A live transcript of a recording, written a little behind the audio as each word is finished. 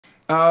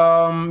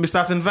Mr.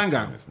 Arsene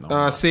Wenger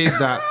says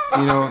that,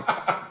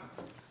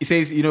 he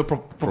says,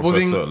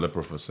 proposing... Le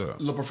Professor,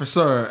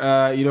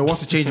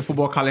 wants to change the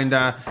football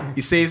calendar.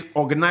 He says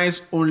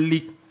organize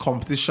only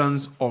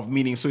competitions of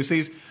meaning. So he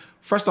says,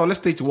 first of all, let's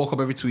take the World Cup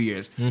every 2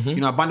 years.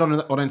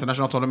 Abandon other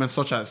international tournaments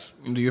such as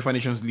in the UEFA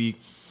Nations League.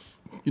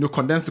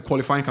 Condense the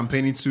qualifying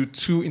campaign into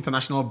 2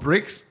 international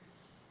breaks.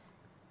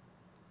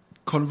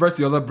 Convert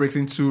the other breaks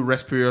into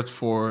rest period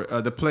for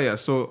the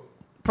players. So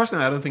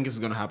personally, I don't think this is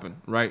going to happen,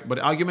 right? But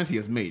the argument he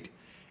has made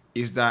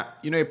is that,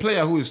 a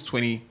player who is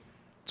 27,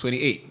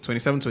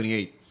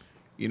 28,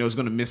 is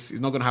going to miss,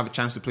 is not going to have a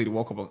chance to play the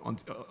World Cup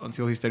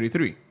until he's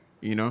 33,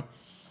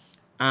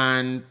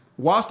 And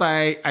whilst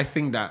I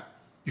think that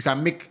you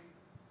can make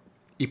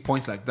a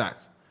point like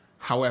that,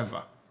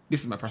 however, this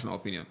is my personal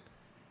opinion.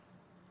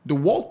 The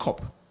World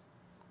Cup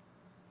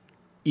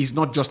is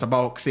not just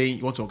about saying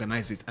you want to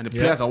organize it and the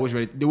players are always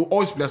ready. They will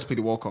always be able to play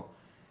the World Cup.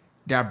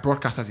 There are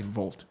broadcasters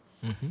involved.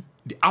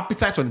 The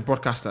appetite on the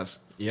broadcasters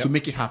to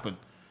make it happen.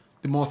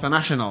 The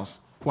multinationals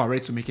who are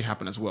ready to make it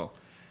happen as well.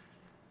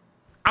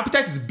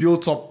 Appetite is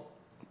built up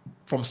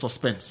from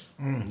suspense.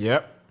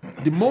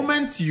 The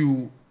moment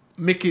you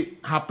make it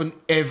happen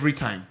every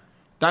time,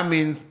 that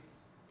means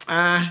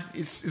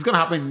it's going to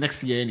happen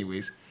next year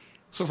anyways.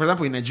 So for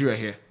example, in Nigeria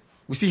here,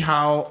 we see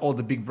how all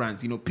the big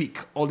brands, Peak,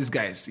 all these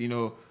guys,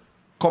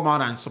 come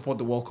out and support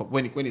the World Cup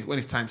when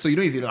it's time. So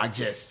it's a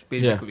largesse,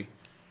 basically.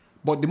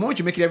 But the moment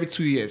you make it every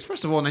 2 years,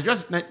 first of all,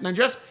 Nigeria's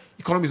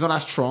economy is not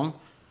as strong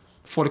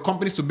for the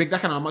companies to make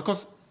that kind of money.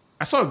 Because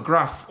I saw a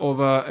graph of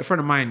a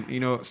friend of mine,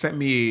 sent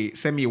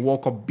me a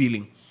World Cup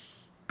billing,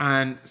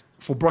 and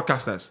for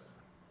broadcasters,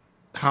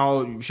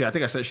 I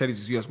think I shared this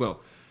with you as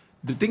well.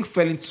 The thing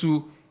fell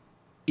into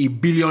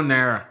 ₦1 billion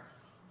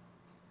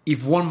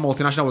if one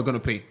multinational were going to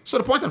pay. So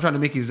the point I'm trying to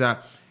make is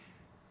that,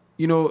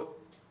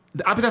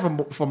 the appetite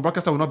from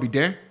broadcaster will not be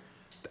there.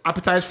 The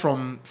appetite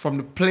from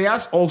the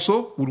players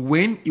also would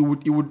wane. It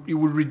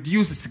would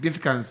reduce the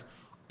significance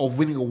of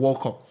winning a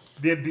World Cup.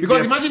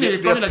 Because imagine a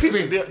country like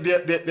Spain.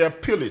 The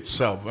appeal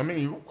itself. I mean,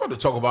 you've got to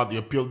talk about the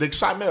appeal. The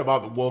excitement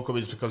about the World Cup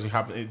is because it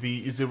happens.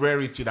 It's the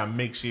rarity that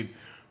makes it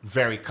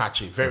very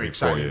catchy, very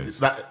exciting.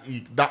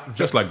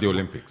 Just like the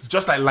Olympics.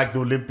 Just like the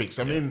Olympics.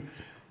 I mean,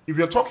 if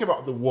you're talking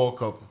about the World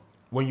Cup,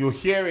 when you're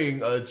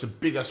hearing it's the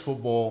biggest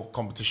football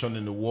competition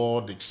in the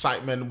world, the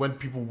excitement when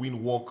people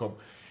win World Cup,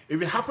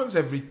 if it happens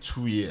every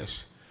 2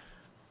 years,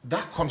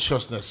 that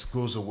consciousness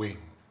goes away.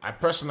 I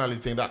personally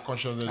think that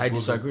consciousness goes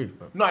disagree.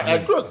 away. No, I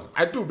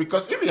do,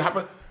 because if it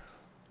happens,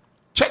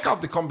 check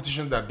out the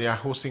competition that they are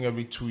hosting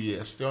every 2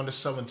 years. They're on the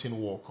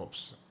 17 World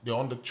Cups. They're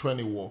on the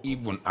 20 World Cups.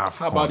 Even AFCON.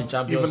 How about the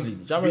Champions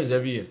League? Champions is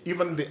every year.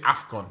 Even the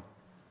AFCON.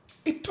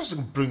 It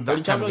doesn't bring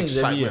that kind of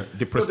excitement.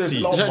 The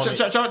prestige.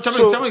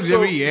 Champions is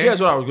every year. Here's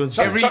what I was going to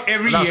say. Every year.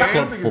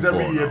 Champions is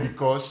every year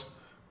because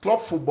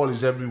club football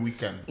is every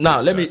weekend.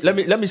 Now,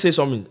 let me say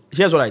something.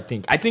 Here's what I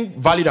think. I think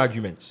valid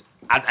arguments.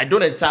 I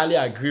don't entirely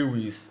agree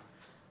with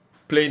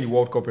playing the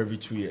World Cup every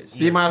 2 years.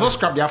 They might as well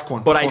scrap the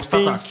AFCON. But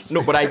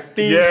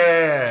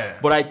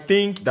I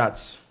think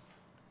that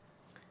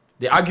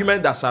the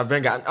argument that Sir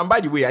Wenger, and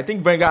by the way, I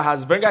think Wenger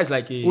is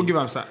like a... We'll give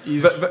him Sir.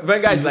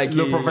 Wenger is like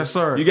the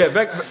professor. You get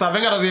Sir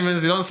Wenger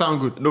doesn't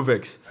sound good. No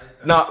vex.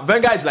 Now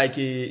Wenger is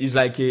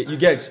like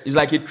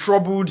a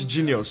troubled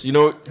genius.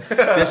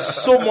 There's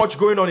so much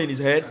going on in his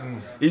head.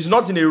 He's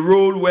not in a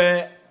role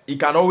where he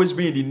can always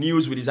be in the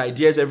news with his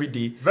ideas every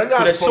day. Wenger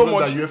has so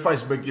much that UEFA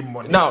is making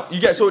money. Now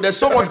there's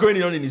so much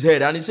going on in his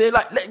head, and he's saying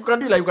like you can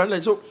do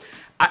it. So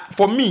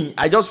for me,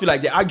 I just feel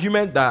like the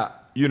argument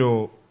that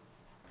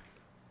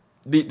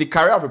the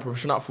career of a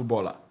professional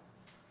footballer,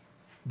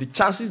 the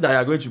chances that you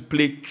are going to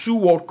play 2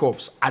 World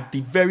Cups at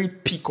the very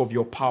peak of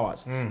your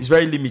powers is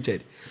very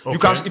limited. Okay. You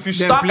can, if you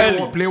start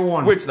early, play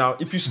one. Wait now,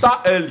 if you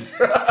start early,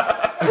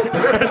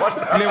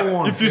 play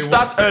one. If you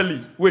start early,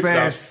 wait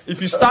now.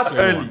 If you start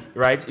early,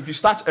 right? If you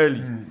start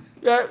early,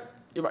 you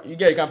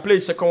can play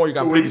the second one. You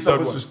can play the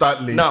third one. To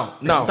start late. Now,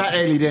 start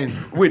early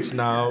then. Wait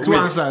now. Two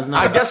answers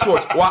now. And guess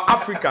what? We're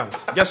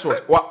Africans.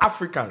 We're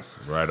Africans.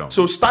 Right on.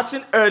 So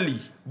starting early,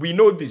 we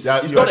know this.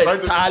 It's not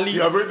entirely.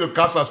 You are going to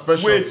cast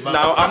aspersions. Wait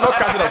now. I'm not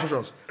casting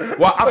aspersions.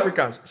 We're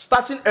Africans.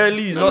 Starting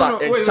early is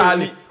not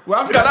entirely.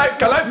 Wait. Can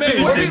I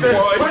finish this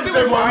point? Can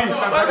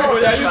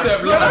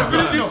I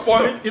finish this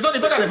point? You talk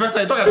at the first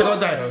time. You talk at the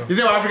second time. You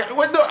say we're African.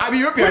 Wait, no, I'm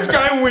European. Which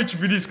kind which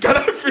be this? Can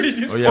I finish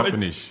this point? Oh yeah,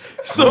 finish.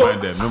 So,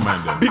 no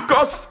mind them.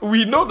 Because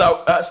we know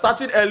that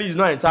starting early is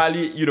not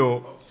entirely,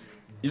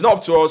 it's not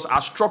up to us.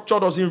 Our structure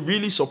doesn't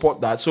really support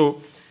that.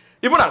 So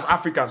even as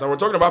Africans, and we're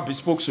talking about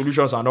bespoke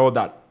solutions and all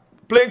that,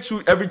 playing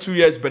every 2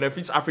 years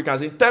benefits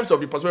Africans in terms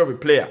of the perspective of a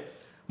player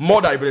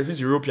more than it benefits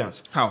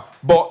Europeans. How?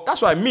 But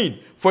that's what I mean.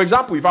 For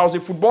example, if I was a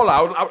footballer,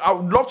 I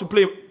would love to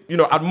play,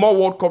 at more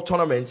World Cup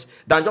tournaments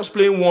than just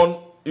playing one,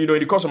 in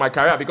the course of my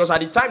career. Because at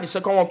the time the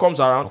second one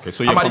comes around,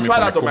 I'm at the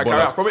twilight of my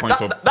career.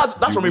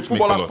 That's from a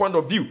footballer's point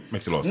of view.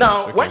 Makes a lot of now,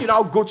 sense. Okay. when you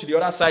now go to the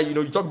other side,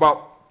 you talk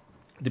about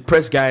the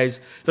press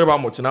guys, talk about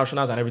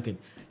multinationals and everything.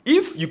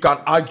 If you can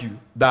argue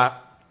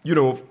that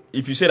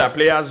if you say that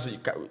players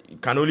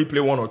can only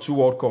play 1 or 2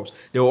 World Cups,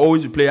 there will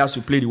always be players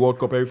who play the World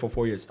Cup every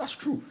 4 years. That's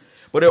true.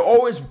 But there will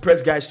always be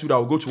press guys too that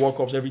will go to World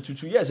Cups every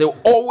 2 years. There will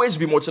always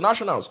be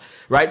multinationals,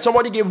 right?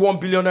 Somebody gave 1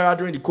 billion naira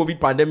during the COVID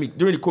pandemic,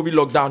 during the COVID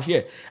lockdown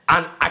here.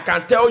 And I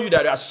can tell you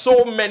that there are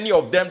so many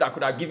of them that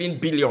could have given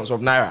billions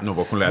of naira. No,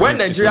 but Kunle, when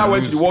Nigeria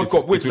went to the World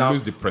Cup, wait now.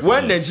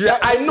 When Nigeria,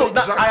 I know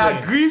that I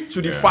agree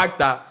to the fact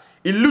that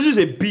it loses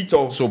a bit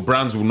of. So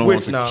brands will not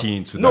want to key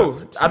into that. No,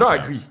 I don't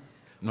agree.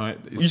 No,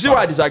 you see why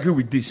I disagree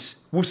with this?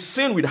 We've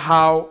seen with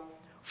how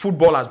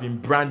football has been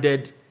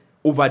branded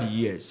over the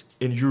years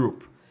in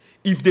Europe.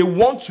 If they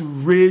want to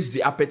raise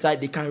the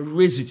appetite, they can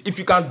raise it. If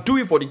you can do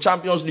it for the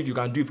Champions League, you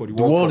can do it for the World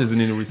Cup. The world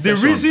isn't in a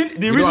recession.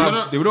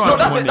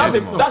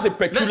 That's a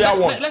peculiar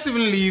one. Let's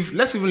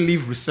even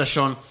leave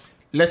recession.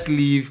 Let's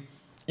leave.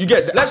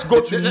 Let's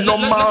go to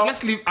normal.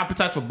 Let's leave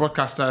appetite for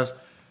broadcasters.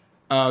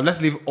 Let's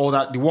leave all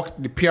that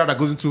the PR that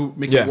goes into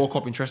making the World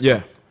Cup interesting.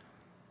 Yeah.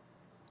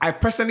 I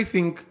personally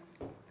think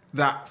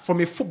that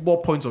from a football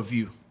point of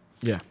view,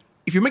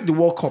 if you make the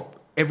World Cup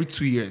every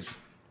 2 years,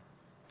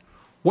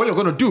 what you're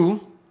going to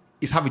do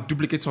is have a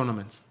duplicate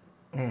tournament,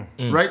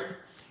 right?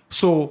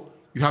 So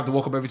you have the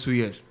World Cup every 2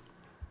 years.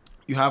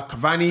 You have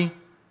Cavani,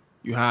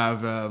 you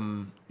have all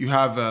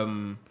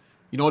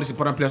these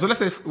important players. So let's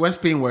say when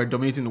Spain were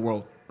dominating the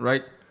world,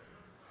 right?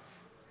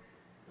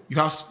 You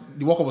have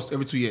the World Cup was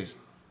every 2 years.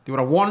 They would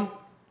have won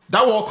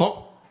that World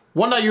Cup,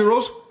 won that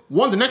Euros,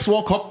 won the next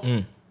World Cup.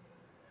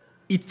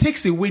 It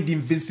takes away the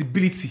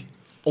invincibility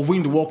of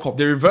winning the World Cup.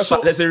 There's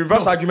a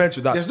reverse argument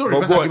to that. There's no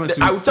reverse argument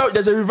to it. I will tell you,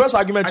 there's a reverse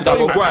argument to that.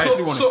 But go ahead.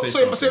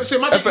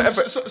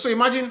 So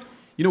imagine,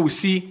 we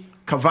see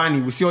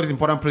Cavani, we see all these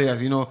important players,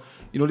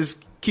 these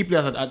key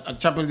players at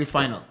Champions League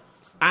final,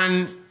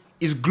 and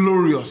it's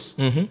glorious.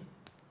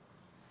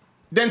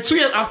 Then 2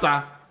 years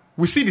after,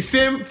 we see the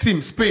same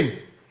team, Spain,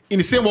 in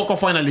the same World Cup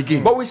final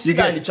again. But we see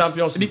that in the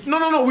Champions League.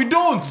 No, we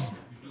don't.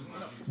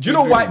 Do you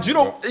know why?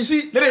 You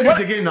see, let them do it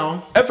again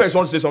now. FX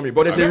wants to say something,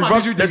 but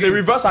there's a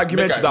reverse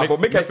argument to that. But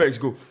make FX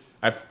go.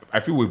 I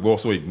feel we've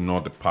also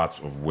ignored the parts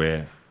of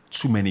where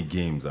too many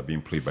games are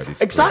being played by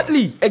this.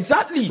 Exactly.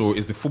 So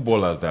it's the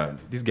footballers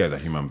that these guys are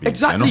human beings.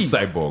 Exactly.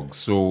 They're not cyborgs.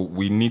 So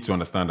we need to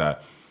understand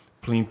that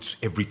playing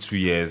every 2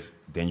 years,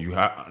 then you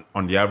have,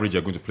 on the average,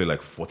 you're going to play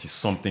like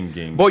 40-something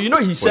games. But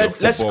he said,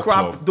 let's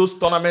scrap those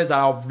tournaments that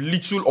have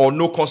little or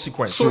no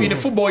consequence. So in a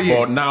football year.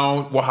 But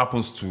now, what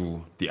happens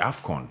to the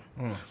AFCON?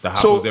 That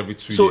happens every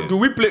 2 years. So do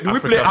we play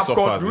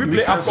AFCON? Do we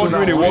play AFCON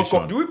during a World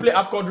Cup? Do we play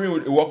AFCON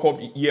during a World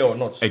Cup year or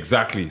not?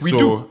 Exactly. We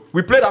do.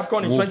 We played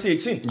AFCON in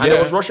 2018, and there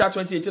was Russia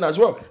 2018 as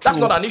well. That's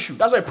not an issue.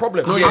 That's not a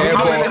problem.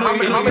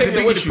 It takes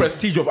away the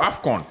prestige of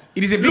AFCON.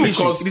 It is a big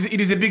issue.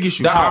 It is a big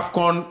issue. The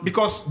AFCON,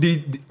 because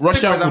the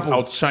Russia would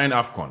outshine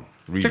AFCON.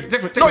 Really.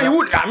 He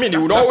would. I mean, he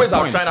would always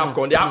outshine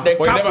AFCON. Then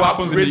CAF will have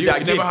to raise their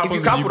game.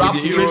 If CAF would have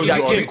to raise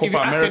their game, if you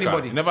ask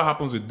anybody, it never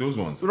happens with those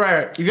ones.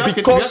 Right. If you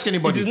ask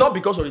anybody, it is not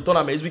because of the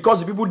tournament. It's because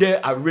the people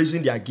there are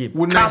raising their game.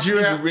 Would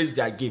Nigeria raise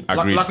their game?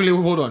 Luckily,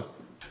 hold on.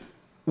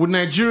 Would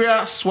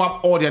Nigeria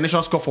swap all their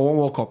national score for one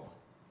World Cup?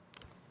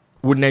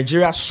 Would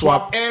Nigeria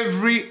swap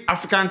every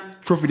African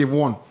trophy they've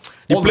won?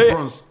 The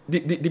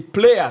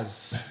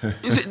players.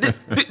 This is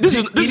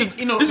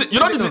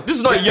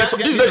not a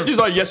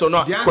yes or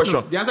no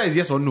question. The answer is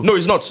yes or no. No,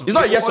 it's not. It's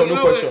not a yes or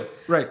no question.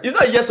 Right. It's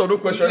not a yes or no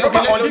question.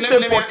 On this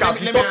same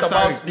podcast, we talked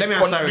about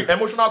the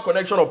emotional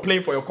connection of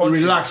playing for your country.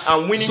 Relax.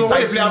 And winning. So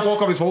when you play at World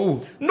Cup is for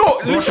who? No,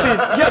 listen.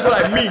 Here's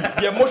what I mean.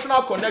 The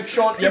emotional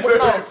connection.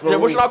 The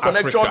emotional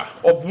connection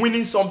of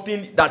winning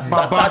something that is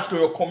attached to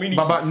your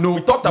community. No,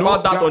 we talked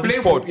about that on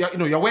this pod.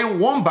 You're wearing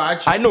one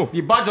badge. I know.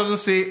 The badge doesn't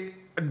say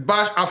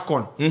badge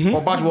AFCON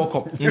or badge World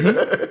Cup.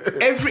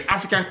 Every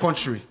African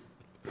country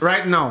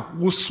right now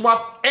will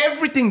swap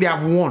everything they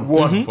have won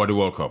for the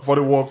World Cup.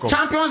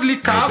 Champions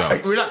League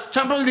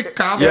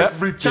CAF,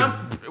 everything.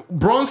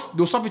 Bronze,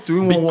 they'll swap it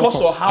to win one World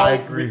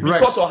Cup.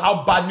 Because of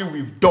how badly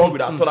we've done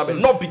with our tournament,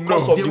 not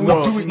because of the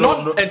World Cup,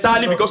 not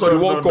entirely because of the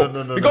World Cup,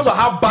 because of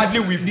how badly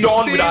we've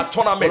done with our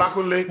tournament.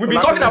 We've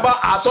been talking about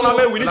our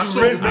tournament. We need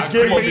to raise the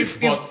game of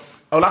it.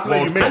 You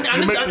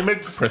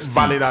make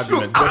valid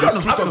argument. But the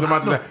truth of the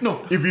matter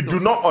is, if you do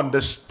not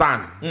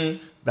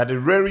understand that the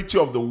rarity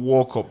of the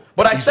World Cup,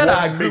 but I said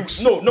I agree.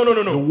 No.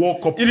 The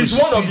World Cup it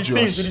is one of the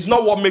things. It is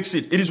not what makes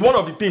it. It is one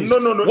of the things. No.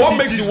 What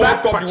makes the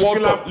World Cup the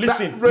World Cup?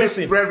 Listen.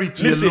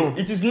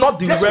 It is not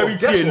the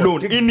rarity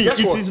alone. It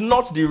is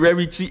not the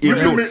rarity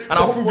alone. And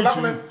I'll prove it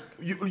to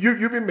you. You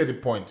even made a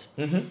point.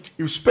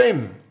 If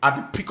Spain at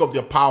the peak of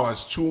their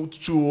powers,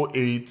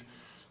 208.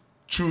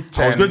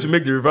 210. I was going to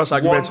make the reverse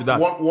argument to that.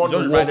 Won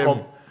the World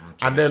Cup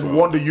and then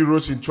won the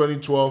Euros in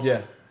 2012.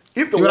 Yeah.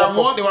 If they would have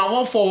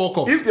won 4 World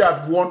Cups. If they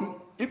had won,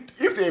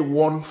 if they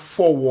won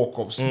 4 World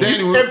Cups,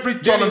 then every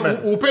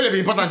tournament will be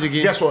important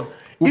again. Guess what?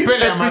 If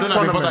every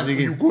tournament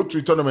you go to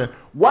a tournament,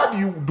 why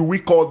do we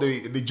call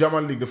the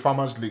German league the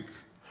Farmers League?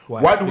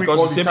 Why do we Because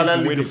call the the same people Italian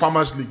league win the it.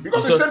 Farmers League?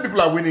 Because the So- same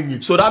people are winning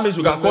it. So that means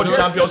we can call the no,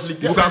 Champions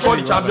League. We can call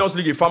the Champions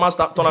League a farmers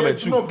tournament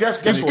too. No, guess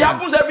It what?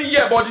 happens every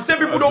year, but the same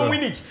people don't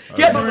win it.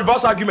 Here's the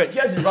reverse argument.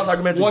 Here's the reverse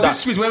argument. with Was that. it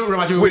sweet when Real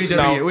Madrid were Wait winning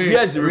every now. year? Wait,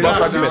 Here's the reverse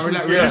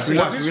argument.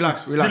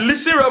 Relax. The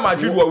reason Real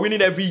Madrid were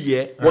winning every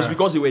year was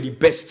because they were the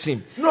best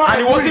team. No, I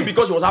and it wasn't agree.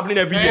 because it was happening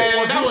every year.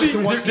 that You was- see,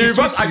 was the it reverse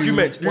sweet to you?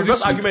 argument. The Was it reverse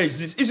sweet? argument is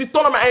this. It's a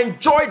tournament. I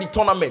enjoy the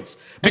tournaments.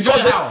 Enjoy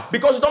Because how?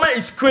 because the tournament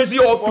is crazy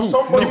all through.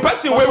 somebody- The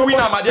person for will win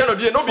somebody- am at the end of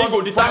the day. Nobody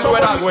go determine For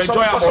whether I go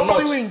enjoy am or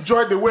somebody not. who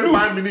enjoyed the way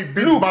Bayern Munich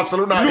beat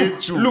Barcelona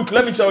 8-2. Look,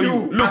 let me tell you.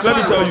 Look, let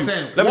me tell you.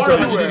 Let me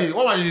tell you.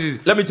 What Madrid is?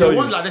 Let me tell They you.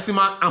 want La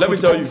Decima and Let me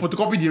tell you.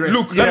 photocopy the rest.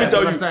 Look, let me Yes,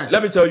 tell you. understand?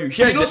 Let me tell you.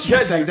 Here's not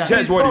sweet like that.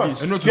 here's what it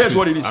is. I know Here's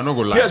what it is. I'm not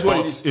gonna lie. Here's what it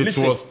but is. It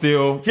Listen. was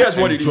still Here's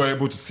what it is.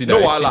 enjoyable to see No,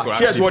 that Allah. a team could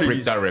Here's what actually it break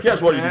is. that record.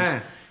 Here's what it is.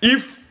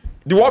 If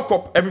the World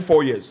Cup every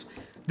 4 years,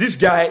 this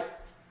guy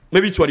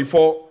maybe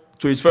 24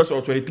 to his first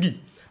or 23.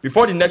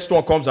 Before the next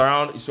one comes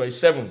around, he's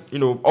 27. You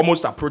know,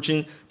 almost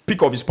approaching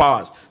peak of his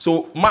powers.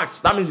 So max,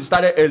 that means he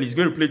started early. He's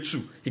going to play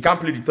 2. He can't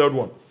play the third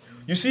one.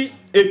 You see,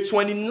 a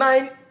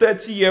 29,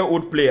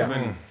 30-year-old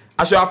player,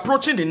 as you're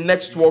approaching the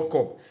next World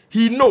Cup,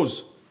 he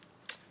knows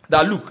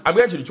that, look, I'm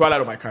going to the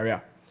twilight of my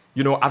career.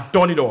 You know, I've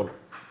done it all.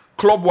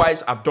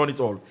 Club-wise, I've done it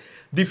all.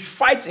 The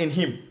fight in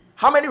him,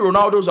 how many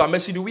Ronaldos or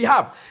Messi do we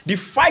have? The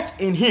fight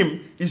in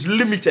him is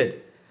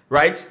limited,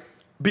 right?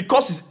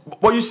 Because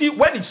but you see,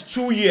 when it's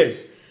 2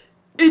 years,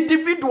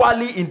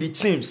 individually in the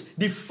teams,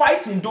 the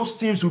fight in those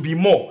teams will be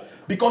more.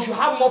 Because you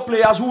have more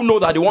players who know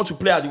that they want to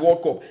play at the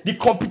World Cup. The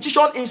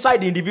competition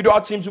inside the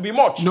individual teams will be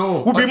much.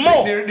 No. Will be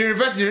more.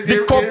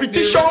 The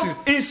Competitions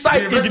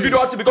inside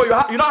individual teams, because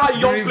you know how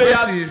young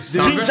players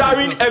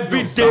gingering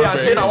every day and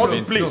saying I want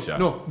to play.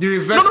 No, the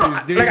reverse No,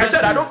 is... the like I reverse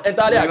said, I is- don't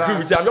entirely agree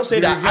with you. I'm just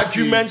saying the that reverse is-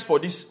 arguments for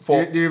this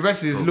for The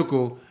reverse is,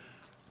 look,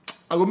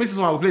 I will miss this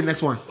one, I will play the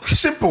next one.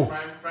 Simple.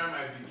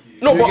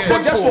 no, but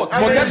Simple. guess what? I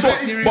mean, But guess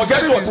what? it's But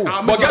guess what?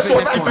 simple. But guess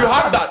what? If you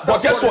have that, That's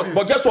but guess what what? it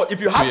But guess what? If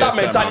you have that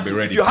years' time, I'll be mentality,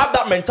 ready. if you have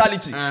that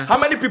mentality, how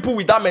many people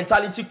with that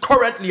mentality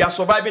currently are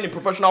surviving in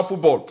professional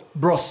football?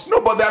 Bros.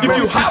 No, but If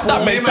you have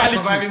that Neymar is mentality,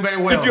 surviving very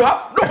well. if you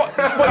have no,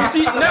 but you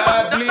see, Neymar,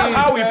 that's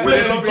how he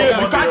plays the game.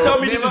 You can't tell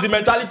me this is the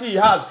mentality he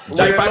has.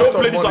 That if I don't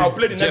play this, I'll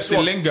play the next Jesse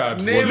one. Lingard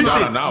was Neymar-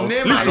 down and out.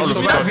 Neymar- Listen, And all of a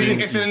see, that's sudden,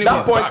 the- excellently that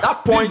was point, back.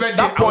 that point, This birthday,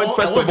 that point. I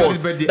First want of all, this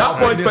birthday, that I'll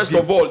point. play First this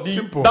of all,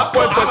 Simple. that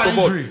point. First of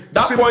all, Injury.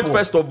 that Simple. point.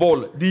 First of all,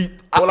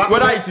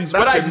 whether it is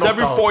That's a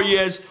every knockout. 4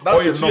 years That's or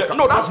a 2 years. knockout.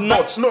 No, that's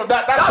not. No,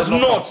 that's a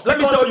knockout. not. Let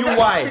me Because tell you that's-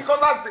 why. Because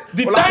that's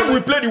The time we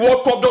play the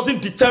World Cup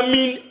doesn't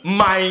determine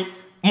my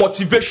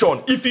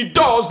motivation. If it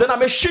does, then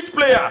I'm a shit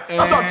player.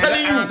 That's what I'm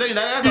telling you.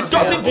 It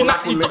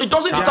doesn't it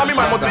doesn't determine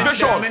my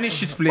motivation. There are many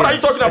shit What are you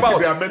players. talking about?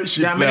 There are many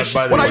shit There are many players, shit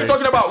by the What are way. you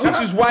talking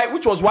about?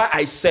 Which was why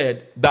I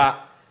said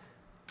that,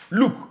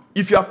 look,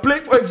 if you are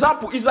playing, for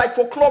example, it's like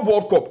for Club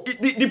World Cup.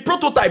 The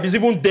prototype is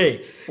even there.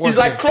 What's It's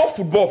like there? club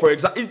football, for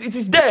example. It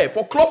is there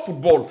for club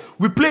football.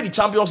 We play the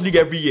Champions League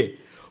every year.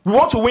 We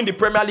want to win the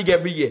Premier League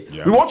every year.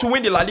 Yeah. We want to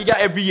win the La Liga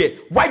every year.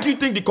 Why do you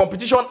think the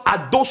competition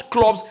at those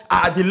clubs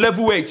are at the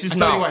level where it is I'll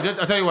tell you now? why.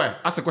 I'll tell you why.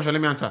 Ask the question,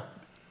 let me answer.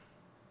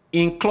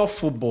 In club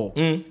football,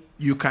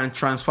 you can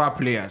transfer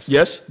players.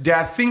 Yes. There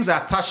are things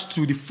attached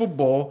to the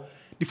football.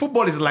 The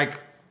football is like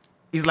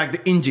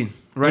the engine,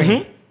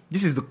 right?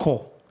 This is the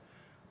core.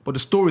 But the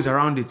stories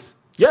around it.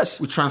 Yes.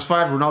 We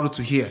transferred Ronaldo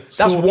to here.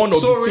 That's one of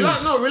the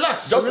relax, things. No,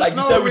 relax. Just like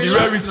you said with the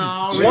relax rarity.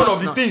 now, One relax of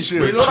the now. things.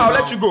 Relax So I'll now.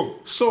 let you go.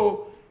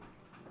 So,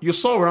 you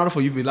saw Ronaldo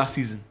for Juve last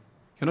season.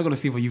 You're not going to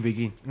see him for Juve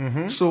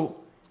again. So,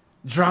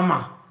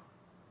 drama,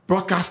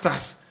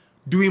 broadcasters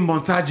doing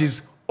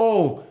montages.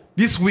 Oh,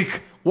 this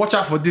week, watch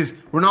out for this.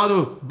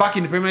 Ronaldo back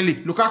in the Premier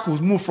League.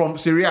 Lukaku's moved from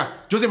Serie A.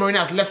 Jose Mourinho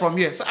has left from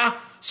here.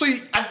 So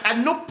at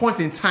no point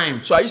in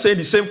time. So are you saying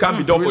the same can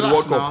be done for the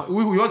World Relax Cup? now.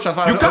 We want to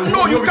transfer. You can't.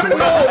 No, you can't. to-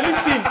 No,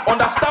 listen.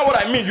 Understand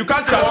what I mean. You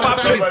can't transfer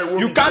understand players. it.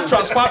 You can't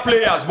transfer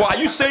players. But are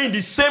you saying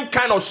the same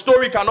kind of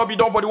story cannot be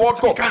done for the World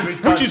Cup? can't.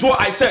 Which is what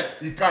I said.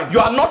 You can't. You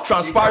are not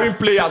transferring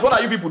players. What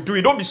are you people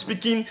doing? Don't be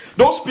speaking.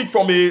 Don't speak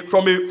from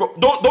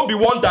don't be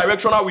one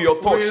directional with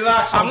your thoughts.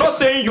 Relax. I'm not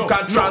saying you No,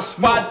 can no,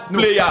 transfer no.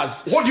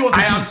 players. What do you want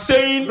to I do? am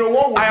saying. No,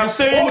 what would I am you-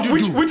 saying what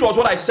would you do? which was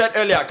what I said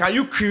earlier. Can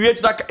you create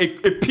that a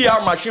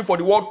PR machine for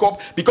the World Cup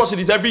because it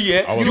is every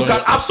year? I was You on can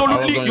your- I was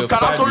absolutely on you your can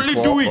side absolutely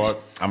before, do it.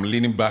 but I'm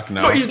leaning back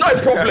now. No, it's not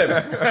a problem.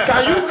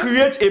 Can you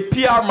create a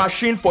PR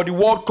machine for the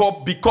World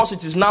Cup because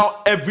it is now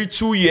every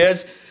 2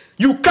 years?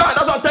 You can't.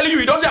 That's what I'm telling you.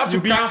 It doesn't have to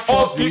You be. can't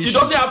force the It issue.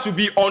 doesn't have to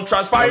be on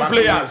transferring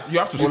players. You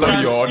have to It study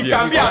can- your It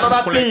audience. can be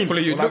another thing.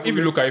 If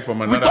you look at it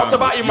from another talked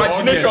about angle, your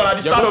imagination audience, at the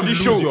you're start going of to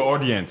this lose show. Your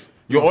audience.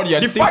 Your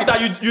audience. The fact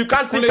that you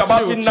can't think Kule,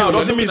 about chill, it now chill.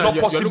 doesn't You're mean it's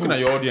looking not at- You're looking possible. at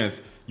your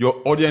audience. Your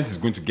audience is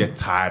going to get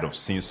tired of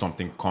seeing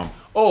something come.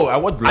 Oh, I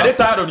watched. Are they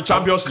tired of the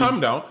Champions League?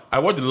 Calm down. I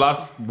watched the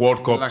last World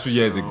Cup Relax 2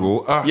 years now.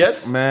 ago.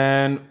 Yes?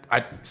 man.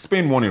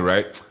 Spain won it,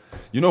 right?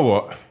 You know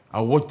what? I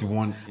watched the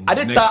one. In Are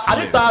the they next tired? Are 2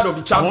 they years. tired of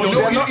the Champions You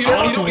League? know what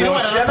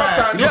They're not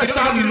tired. Yes. You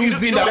don't have to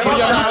lose in that. They're But not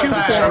you're tired. looking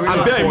for. Relax.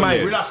 And bear in 4 mind-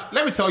 years. Relax.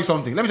 Let me tell you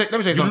something. Let me tell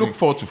you You something. look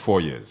forward to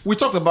 4 years. We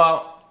talked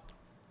about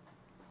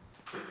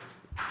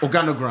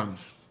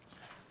organograms.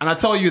 And I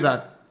tell you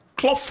that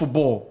club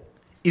football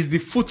is the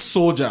foot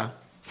soldier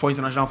for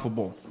international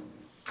football.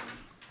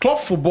 Club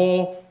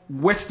football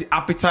whets the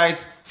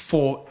appetite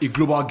for a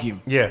global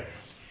game. Yeah.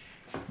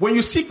 When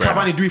you see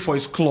Cavani do it for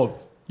his club,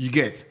 you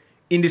get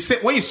in the same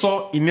when you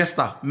saw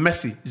Iniesta,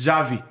 Messi,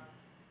 Xavi,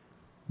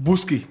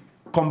 Busquets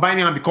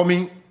combining and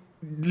becoming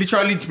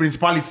literally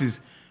principalities.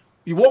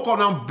 You walk out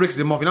now, breaks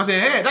them up, and I say,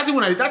 "Hey, that's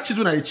when that cheat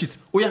when I cheat."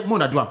 Oh yeah, more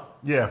than one.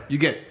 Yeah. You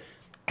get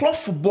club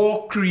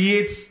football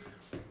creates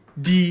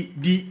the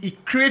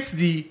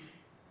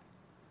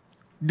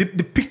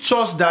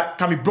pictures that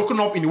can be broken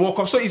up in the World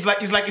Cup. So it's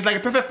like a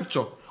perfect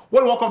picture.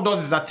 What the World Cup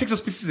does is that takes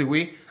those pieces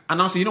away and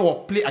now say, you know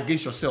what, play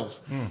against yourselves.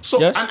 So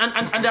Yes.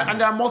 and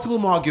there are multiple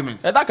more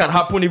arguments. And that can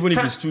happen even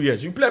if it's 2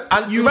 years. You play,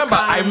 and You remember,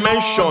 I cannot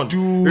mentioned.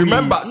 do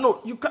Remember, it.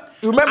 no, you can.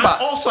 Remember,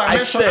 And also, I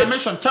said,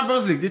 mentioned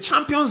Champions League. The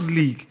Champions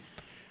League,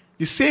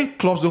 the same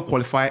clubs don't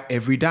qualify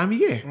every damn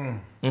year,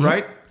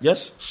 right?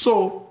 yes,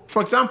 So,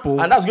 for example,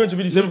 and that's going to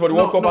be the same for the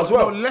World Cup as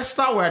well. No,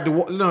 Leicester were at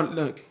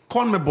the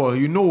CONMEBOL.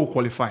 You know who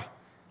qualify.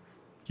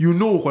 You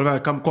know who qualify.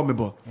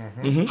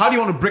 CONMEBOL. How do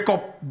you want to break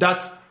up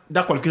that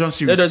qualification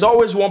series? Yeah, there's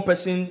always one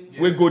person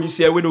we go this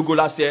year, we no go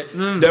last year.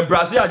 Then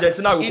Brazil,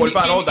 Argentina will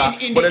qualify and all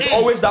that. But there's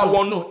always that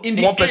one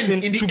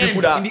person, two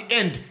people that. In the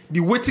end,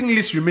 the waiting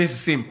list remains the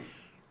same.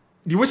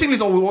 The waiting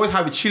list will always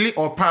have a Chile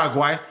or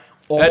Paraguay.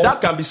 Or,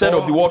 that can be said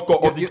of the World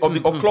Cup,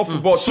 of club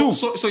football too.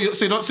 So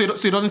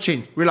it doesn't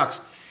change. Relax.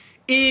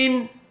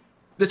 In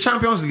the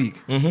Champions League,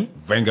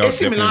 Wenger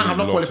AC Milan definitely have not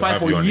love to qualified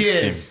have for you on his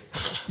years.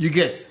 team. You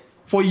get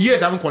for years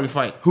they haven't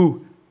qualified.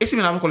 Who? AC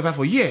Milan haven't qualified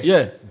for years.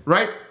 Yeah.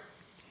 Right.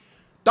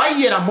 That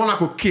year that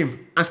Monaco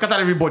came and scattered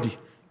everybody.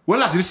 When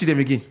last did you see them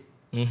again?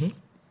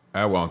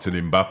 I wanted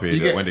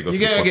Mbappe when they got to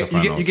the you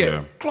quarterfinals.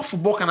 get club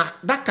football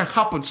that can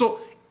happen. So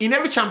in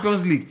every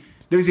Champions League,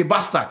 there is a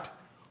bastard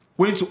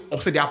waiting to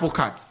upset the apple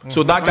cart.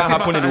 So that can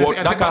happen in the World.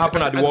 I That say can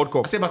happen at the World I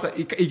Cup say bastard,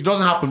 it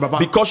doesn't happen, Baba.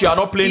 because you are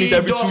not playing it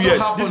every 2 years.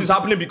 happen. This is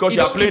happening because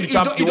you are playing the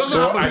Champions. doesn't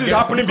happen. This is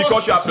happening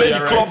because you are playing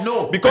the club.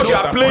 No, Because you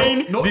are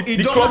playing No, it the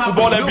doesn't club happen.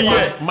 football You every know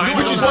year, why?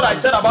 which is what I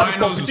said about the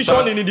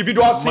competition in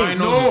individual teams.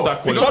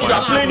 Because you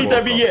are playing it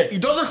every year.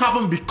 It doesn't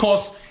happen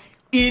because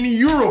in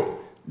Europe,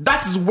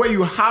 that is where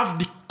you have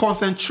the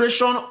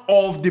concentration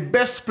of the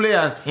best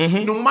players.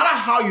 No matter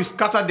how you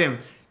scatter them,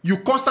 you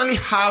constantly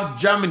have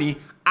Germany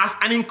as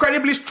an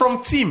incredibly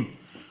strong team.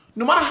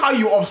 No matter how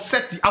you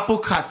upset the apple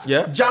cart,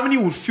 Germany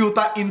will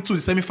filter into the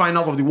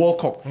semi-finals of the World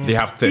Cup. They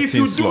have 13 If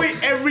you do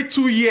slots. it every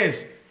 2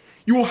 years,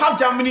 you will have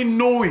Germany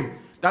knowing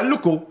that,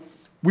 look,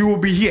 we will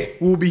be here,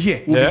 we will be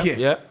here, we will be here.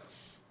 Yeah.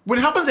 When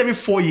it happens every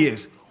 4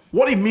 years,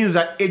 what it means is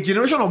that a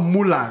generation of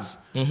mullahs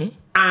and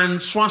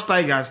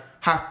Schweinsteigers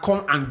have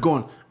come and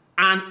gone.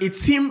 And a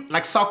team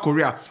like South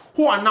Korea,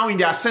 who are now in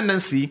their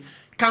ascendancy,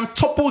 can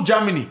topple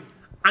Germany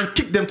and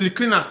kick them to the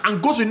cleaners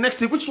and go to the next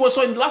stage, which was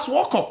so in the last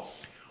World Cup.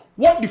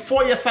 What the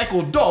 4-year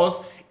cycle does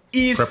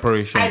is,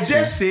 Preparation I dare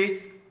too. say,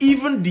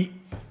 even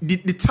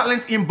the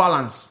talent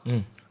imbalance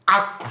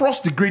across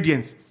the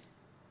gradients.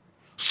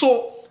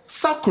 So,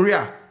 South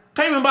Korea,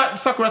 can you remember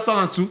South Korea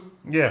 2002?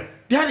 Yeah.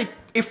 They had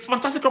a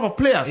fantastic crop of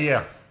players.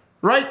 Yeah.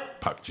 Right?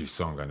 Park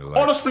Ji-sung and the All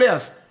like. those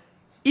players.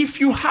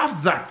 If you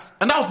have that,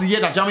 and that was the year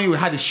that Germany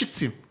had a shit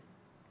team.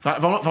 If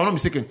I'm not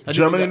mistaken.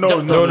 Germany, no.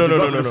 No.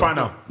 The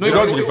final. No, They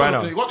got to the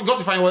final. They got to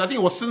the final. I think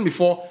it was season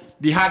before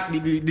they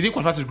didn't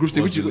qualify to the group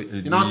stage, which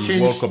you now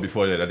changed. World Cup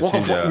before that. World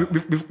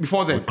Cup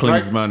before then. Right?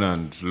 Klinsmann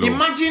and Lowe.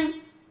 Imagine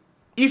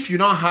if you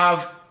now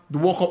have the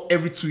World Cup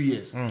every 2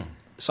 years.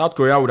 South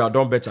Korea would have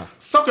done better.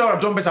 South Korea would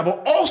have done better,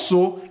 but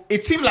also a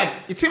team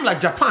like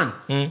Japan,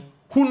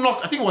 who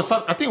knocked.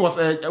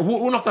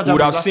 who knocked out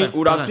Japan.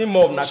 Would have seen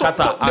more of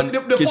Nakata and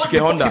Keisuke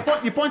Honda.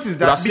 The point is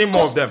Would have that seen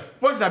more of them. The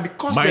point is that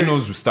because there is-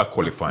 Minors will start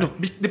qualifying.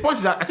 No, the point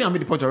is that I think I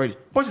made the point already. The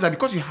point is that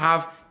because you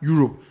have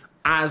Europe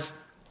as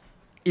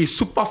a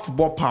super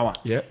football power,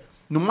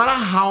 no matter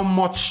how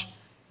much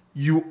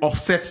you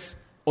upset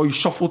or you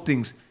shuffle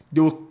things,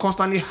 they will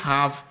constantly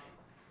have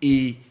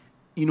a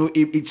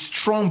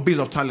strong base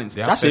of talent.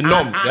 That's a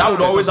norm. That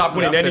would always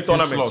happen in any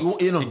tournament.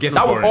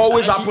 That would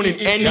always happen in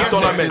any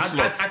tournament.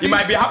 It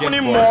might be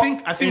happening more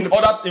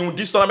in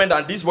this tournament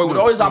than this, but it would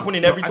always happen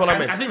in every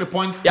tournament. I think the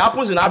point. It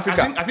happens in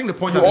Africa. I think the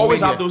point. You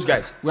always have those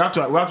guys. We have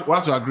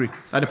to agree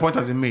that the point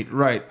has been made.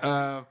 Right.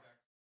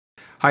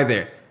 Hi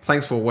there.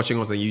 Thanks for watching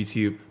us on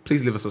YouTube.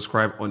 Please leave a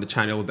subscribe on the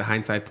channel, The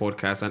Hindsight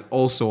Podcast, and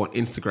also on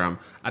Instagram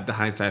at The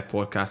Hindsight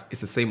Podcast.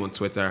 It's the same on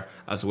Twitter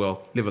as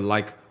well. Leave a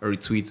like, a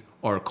retweet,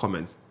 or a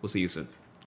comment. We'll see you soon.